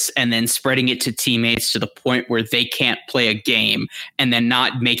virus and then spreading it to teammates to the point where they can't play a game, and then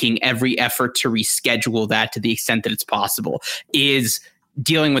not making every effort to reschedule that to the extent that it's possible, is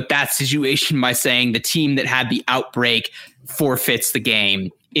dealing with that situation by saying the team that had the outbreak forfeits the game.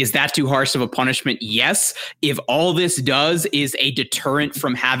 Is that too harsh of a punishment? Yes. If all this does is a deterrent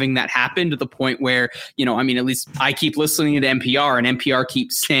from having that happen to the point where, at least I keep listening to NPR, and NPR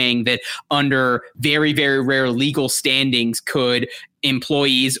keeps saying that under very, very rare legal standings could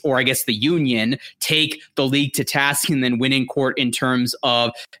employees, or I guess the union, take the league to task and then win in court in terms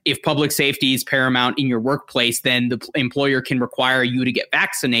of if public safety is paramount in your workplace, then the employer can require you to get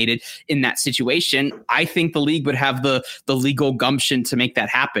vaccinated in that situation. I think the league would have the legal gumption to make that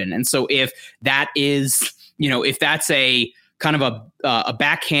happen. And so if that is, if that's a kind of a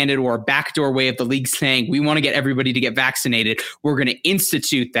backhanded or a backdoor way of the league saying we want to get everybody to get vaccinated, we're going to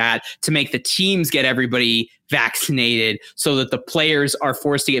institute that to make the teams get everybody vaccinated so that the players are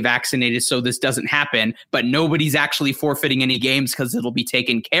forced to get vaccinated so this doesn't happen, but nobody's actually forfeiting any games because it'll be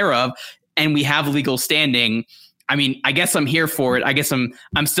taken care of and we have legal standing. I mean, I guess I'm here for it. I guess I'm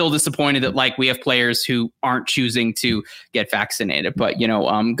still disappointed that like we have players who aren't choosing to get vaccinated. But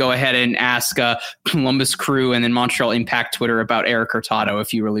go ahead and ask Columbus Crew and then Montreal Impact Twitter about Eric Hurtado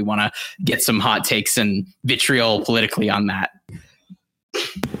if you really want to get some hot takes and vitriol politically on that.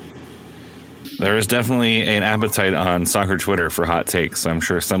 There is definitely an appetite on soccer Twitter for hot takes. I'm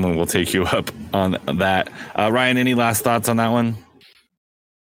sure someone will take you up on that. Ryan, any last thoughts on that one?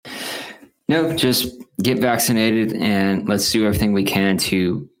 No, just get vaccinated and let's do everything we can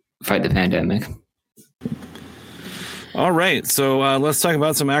to fight the pandemic. All right. So let's talk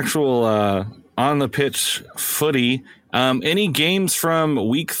about some actual on the pitch footy. Any games from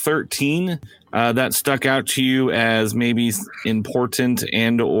week 13 that stuck out to you as maybe important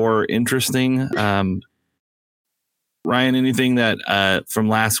and or interesting? Ryan, anything that from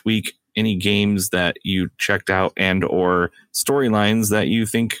last week, any games that you checked out and or storylines that you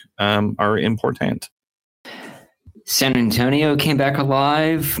think are important? San Antonio came back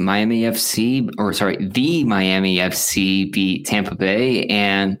alive. The Miami FC beat Tampa Bay,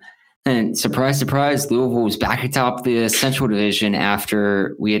 and surprise, surprise, Louisville was back atop the Central Division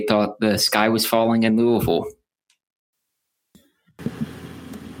after we had thought the sky was falling in Louisville.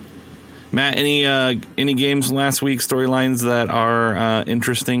 Matt, any games from last week, storylines that are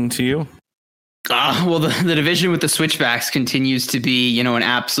interesting to you? Well, the division with the Switchbacks continues to be, an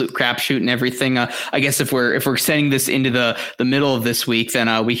absolute crapshoot and everything. I guess if we're extending this into the middle of this week,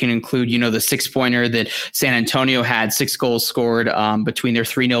 then we can include, the 6-pointer that San Antonio had, 6 goals scored between their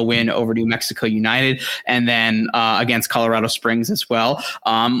 3-0 win over New Mexico United and then against Colorado Springs as well.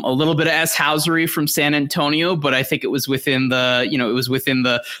 A little bit of S-housery from San Antonio, but I think it was within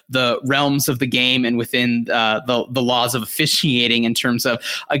the realms of the game and within the laws of officiating in terms of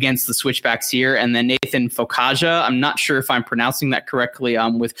against the Switchbacks here. And then Nathan Focaja, I'm not sure if I'm pronouncing that correctly,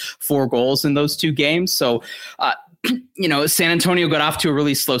 with 4 goals in those 2 games. So, San Antonio got off to a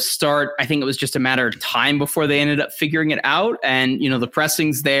really slow start. I think it was just a matter of time before they ended up figuring it out. And, the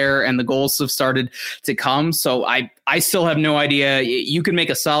pressing's there and the goals have started to come. So I still have no idea. You can make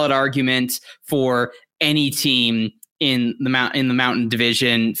a solid argument for any team in the Mountain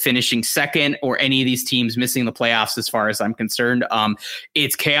Division finishing second, or any of these teams missing the playoffs as far as I'm concerned.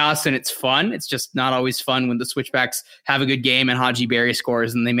 It's chaos and it's fun. It's just not always fun when the Switchbacks have a good game and Haji Berry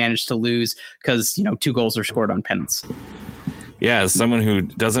scores and they manage to lose because 2 goals are scored on penalties. Yeah, as someone who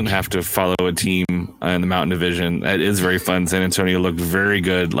doesn't have to follow a team in the Mountain Division, it is very fun. San Antonio looked very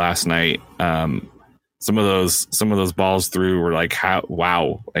good last night. Some of those balls through were like,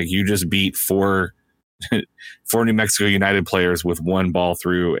 wow, like you just beat 4 New Mexico United players with 1 ball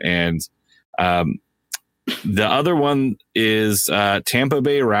through. And the other one is Tampa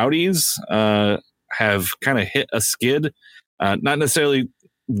Bay Rowdies have kind of hit a skid. Not necessarily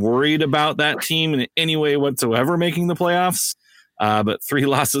worried about that team in any way whatsoever making the playoffs, but 3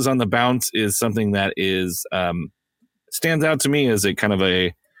 losses on the bounce is something that is stands out to me as a kind of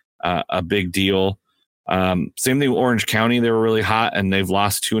a big deal. Same thing with Orange County. They were really hot and they've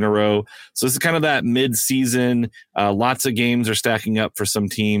lost 2 in a row. So this is kind of that mid-season. Lots of games are stacking up for some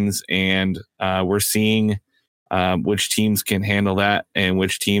teams, and we're seeing which teams can handle that and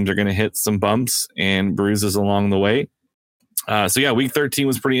which teams are going to hit some bumps and bruises along the way. Week 13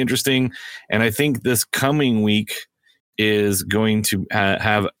 was pretty interesting. And I think this coming week is going to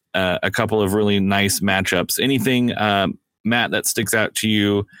have a couple of really nice matchups. Anything, Matt, that sticks out to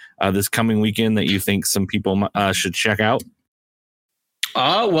you this coming weekend that you think some people should check out?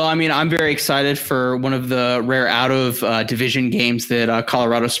 I'm very excited for one of the rare out of division games that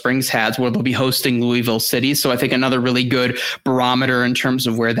Colorado Springs has, where they'll be hosting Louisville City. So I think another really good barometer in terms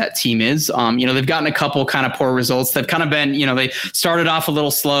of where that team is. They've gotten a couple kind of poor results. They've kind of been, they started off a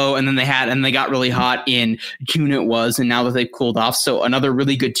little slow and then they got really hot in June it was, and now that they've cooled off. So another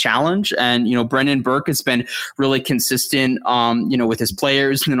really good challenge. And, Brendan Burke has been really consistent, with his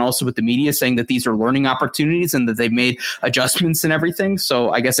players and then also with the media saying that these are learning opportunities and that they've made adjustments and everything.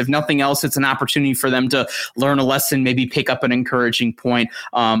 So I guess if nothing else, it's an opportunity for them to learn a lesson, maybe pick up an encouraging point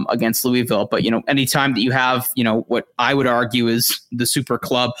against Louisville. But, anytime that you have, what I would argue is the super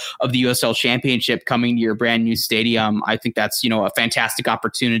club of the USL Championship coming to your brand new stadium, I think that's, a fantastic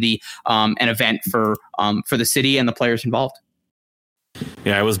opportunity, an event for the city and the players involved.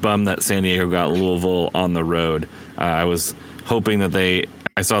 Yeah, I was bummed that San Diego got Louisville on the road. I was hoping that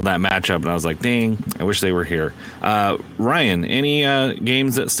I saw that matchup and I was like, dang, I wish they were here. Ryan, any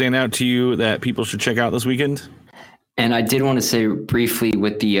games that stand out to you that people should check out this weekend? And I did want to say briefly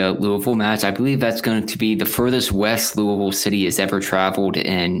with the Louisville match, I believe that's going to be the furthest west Louisville City has ever traveled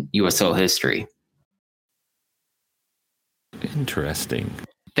in USL history. Interesting.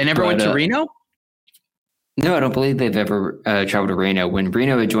 They never went to Reno? No, I don't believe they've ever traveled to Reno. When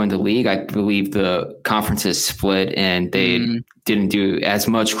Reno had joined the league, I believe the conferences split and they didn't do as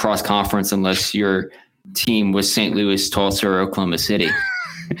much cross-conference unless your team was St. Louis, Tulsa, or Oklahoma City.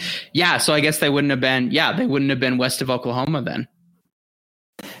 Yeah, so I guess they wouldn't have been west of Oklahoma then.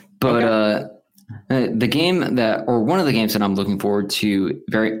 But the game one of the games that I'm looking forward to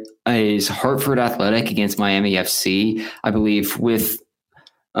is Hartford Athletic against Miami FC. I believe with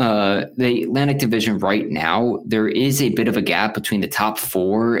the Atlantic Division right now, there is a bit of a gap between the top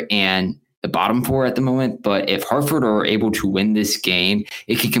four and the bottom four at the moment. But if Hartford are able to win this game,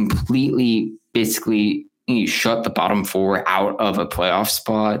 it could completely basically shut the bottom four out of a playoff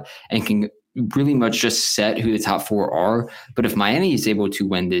spot and can really much just set who the top four are. But if Miami is able to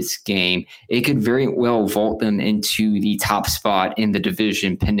win this game, it could very well vault them into the top spot in the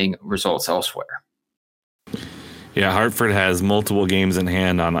division pending results elsewhere. Yeah, Hartford has multiple games in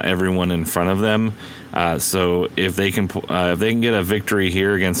hand on everyone in front of them. So if they can get a victory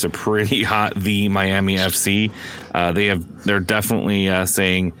here against a pretty hot Miami FC, they're definitely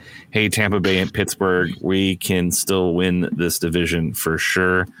saying, "Hey, Tampa Bay and Pittsburgh, we can still win this division for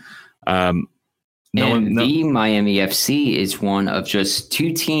sure." Miami FC is one of just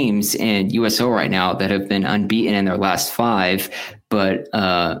two teams in USL right now that have been unbeaten in their last 5, but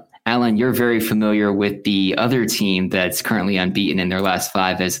Alan, you're very familiar with the other team that's currently unbeaten in their last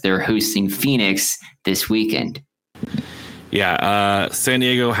 5 as they're hosting Phoenix this weekend. Yeah, San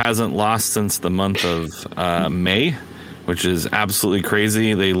Diego hasn't lost since the month of May, which is absolutely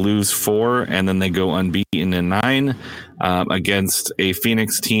crazy. They lose 4 and then they go unbeaten in 9 against a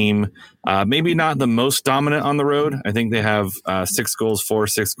Phoenix team. Maybe not the most dominant on the road. I think they have 6 goals for,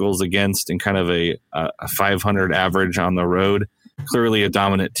 6 goals against, and kind of a 500 average on the road. Clearly a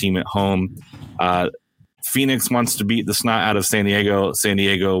dominant team at home. Phoenix wants to beat the snot out of San Diego. San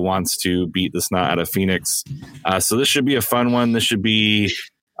Diego wants to beat the snot out of Phoenix. So this should be a fun one. This should be,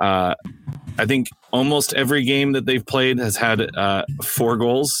 I think almost every game that they've played has had 4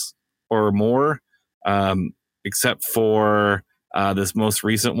 goals or more, except for this most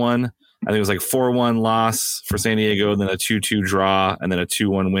recent one. I think it was like 4-1 loss for San Diego, then a 2-2 draw, and then a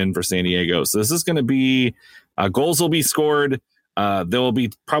 2-1 win for San Diego. So this is going to be goals will be scored. There will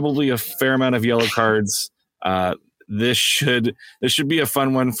be probably a fair amount of yellow cards. This should be a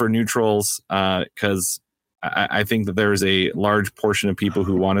fun one for neutrals because I think that there is a large portion of people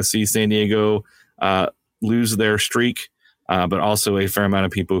who want to see San Diego lose their streak, but also a fair amount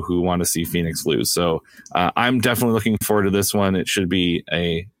of people who want to see Phoenix lose. So I'm definitely looking forward to this one. It should be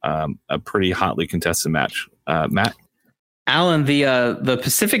a pretty hotly contested match. Matt? Alan, the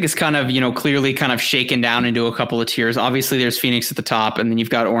Pacific is kind of, clearly kind of shaken down into a couple of tiers. Obviously, there's Phoenix at the top, and then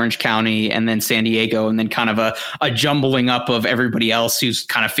you've got Orange County, and then San Diego, and then kind of a jumbling up of everybody else who's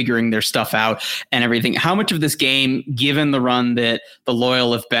kind of figuring their stuff out and everything. How much of this game, given the run that the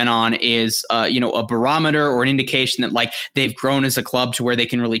Loyal have been on, is a barometer or an indication that like they've grown as a club to where they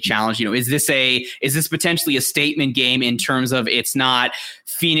can really challenge? Is this potentially a statement game in terms of it's not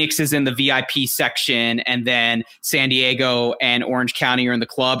Phoenix is in the VIP section, and then San Diego and Orange County are in the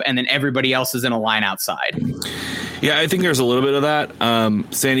club, and then everybody else is in a line outside? Yeah, I think there's a little bit of that.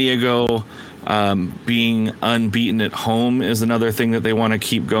 San Diego being unbeaten at home is another thing that they want to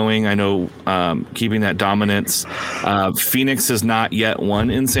keep going. I know keeping that dominance. Phoenix has not yet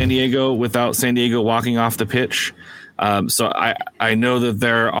won in San Diego without San Diego walking off the pitch. So I know that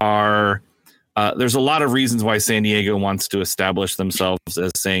there's a lot of reasons why San Diego wants to establish themselves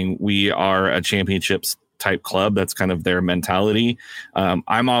as saying we are a championships type club. That's kind of their mentality.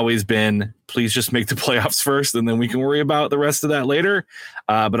 I'm always been, please just make the playoffs first and then we can worry about the rest of that later.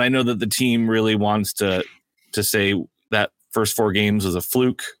 But I know that the team really wants to say that first 4 games was a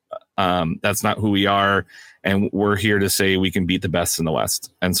fluke. That's not who we are. And we're here to say we can beat the best in the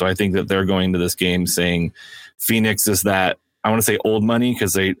West. And so I think that they're going to this game saying Phoenix is that, I want to say old money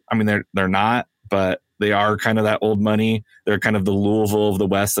because they're not, but they are kind of that old money. They're kind of the Louisville of the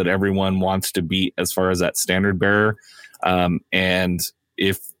West that everyone wants to beat as far as that standard bearer. And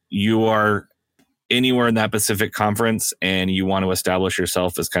if you are anywhere in that Pacific Conference and you want to establish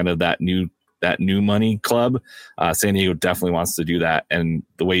yourself as kind of that new money club, San Diego definitely wants to do that. And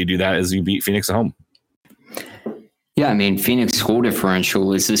the way you do that is you beat Phoenix at home. Yeah, I mean, Phoenix goal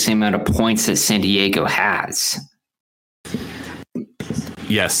differential is the same amount of points that San Diego has.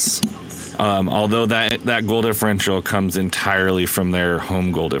 Yes. Although that goal differential comes entirely from their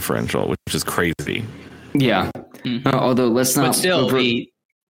home goal differential, which is crazy. Yeah. Although let's not. But still,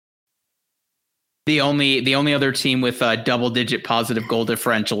 the only other team with a double-digit positive goal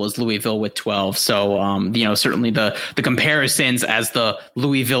differential is Louisville with 12. So, certainly the comparisons as the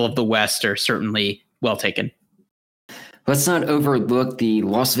Louisville of the West are certainly well taken. Let's not overlook the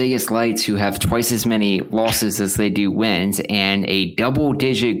Las Vegas Lights, who have twice as many losses as they do wins, and a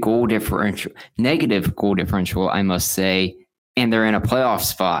double-digit goal differential, negative goal differential, I must say, and they're in a playoff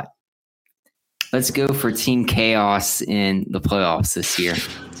spot. Let's go for Team Chaos in the playoffs this year.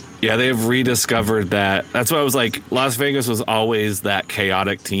 Yeah, they've rediscovered that. That's why I was like, Las Vegas was always that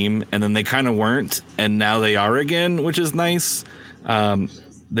chaotic team, and then they kind of weren't, and now they are again, which is nice.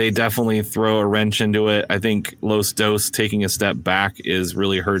 They definitely throw a wrench into it. I think Los Dos taking a step back is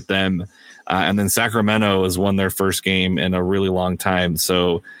really hurt them. And then Sacramento has won their first game in a really long time.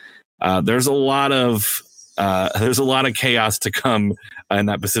 So there's a lot of chaos to come in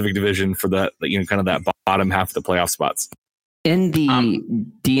that Pacific Division for that, kind of that bottom half of the playoff spots. In the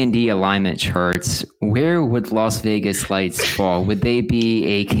D&D alignment charts, where would Las Vegas Lights fall? Would they be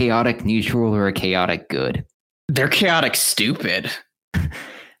a chaotic neutral or a chaotic good? They're chaotic stupid.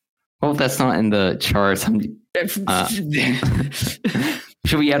 Well, that's not in the charts.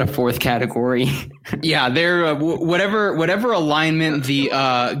 Should we add a fourth category? Yeah, they're whatever alignment the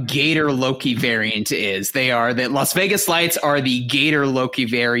Gator Loki variant is. They are that Las Vegas Lights are the Gator Loki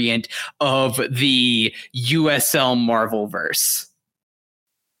variant of the USL Marvelverse.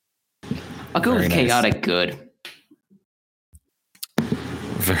 I'll go Very with nice. chaotic good.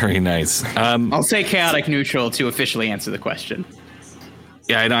 Very nice. I'll say chaotic neutral to officially answer the question.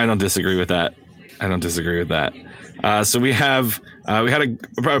 Yeah, I don't disagree with that. So we had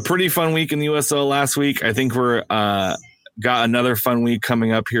a pretty fun week in the USL last week. I think we're got another fun week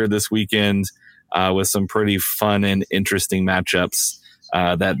coming up here this weekend with some pretty fun and interesting matchups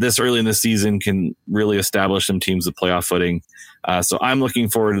that this early in the season can really establish some teams with playoff footing. So I'm looking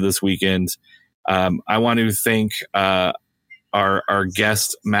forward to this weekend. I want to thank our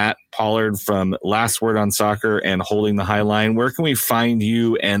guest, Matt Pollard from Last Word on Soccer and Holding the High Line. Where can we find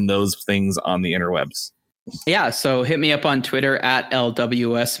you and those things on the interwebs? Yeah, so hit me up on Twitter at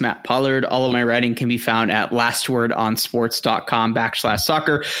LWS Matt Pollard. All of my writing can be found at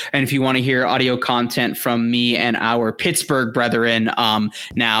lastwordonsports.com/soccer. And if you want to hear audio content from me and our Pittsburgh brethren,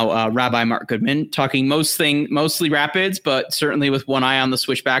 now Rabbi Mark Goodman, talking mostly Rapids, but certainly with one eye on the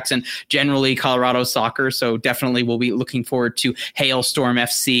switchbacks and generally Colorado soccer. So definitely we'll be looking forward to Hailstorm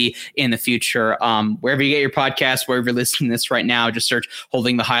FC in the future. Wherever you get your podcast, wherever you're listening to this right now, just search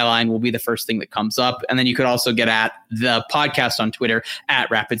Holding the High Line will be the first thing that comes up. And then you could also get at the podcast on Twitter at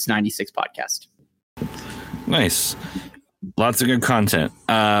Rapids96 Podcast. Nice. Lots of good content.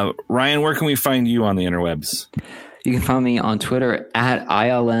 Ryan, where can we find you on the interwebs? You can find me on Twitter at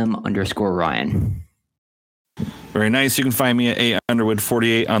ILM_Ryan. Very nice. You can find me at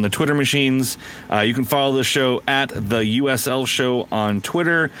A_Underwood48 on the Twitter machines. You can follow the show at the USL Show on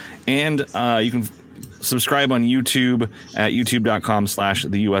Twitter, and you can subscribe on YouTube at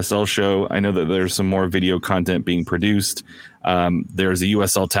youtube.com/the USL Show. I know that there's some more video content being produced. There's a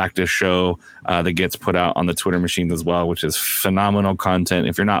USL Tactics show that gets put out on the Twitter machines as well, which is phenomenal content.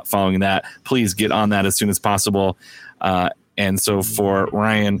 If you're not following that, please get on that as soon as possible. And so for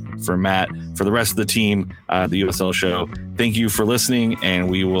Ryan, for Matt, for the rest of the team, the USL Show, thank you for listening, and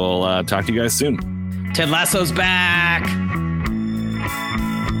we will talk to you guys soon. Ted Lasso's back.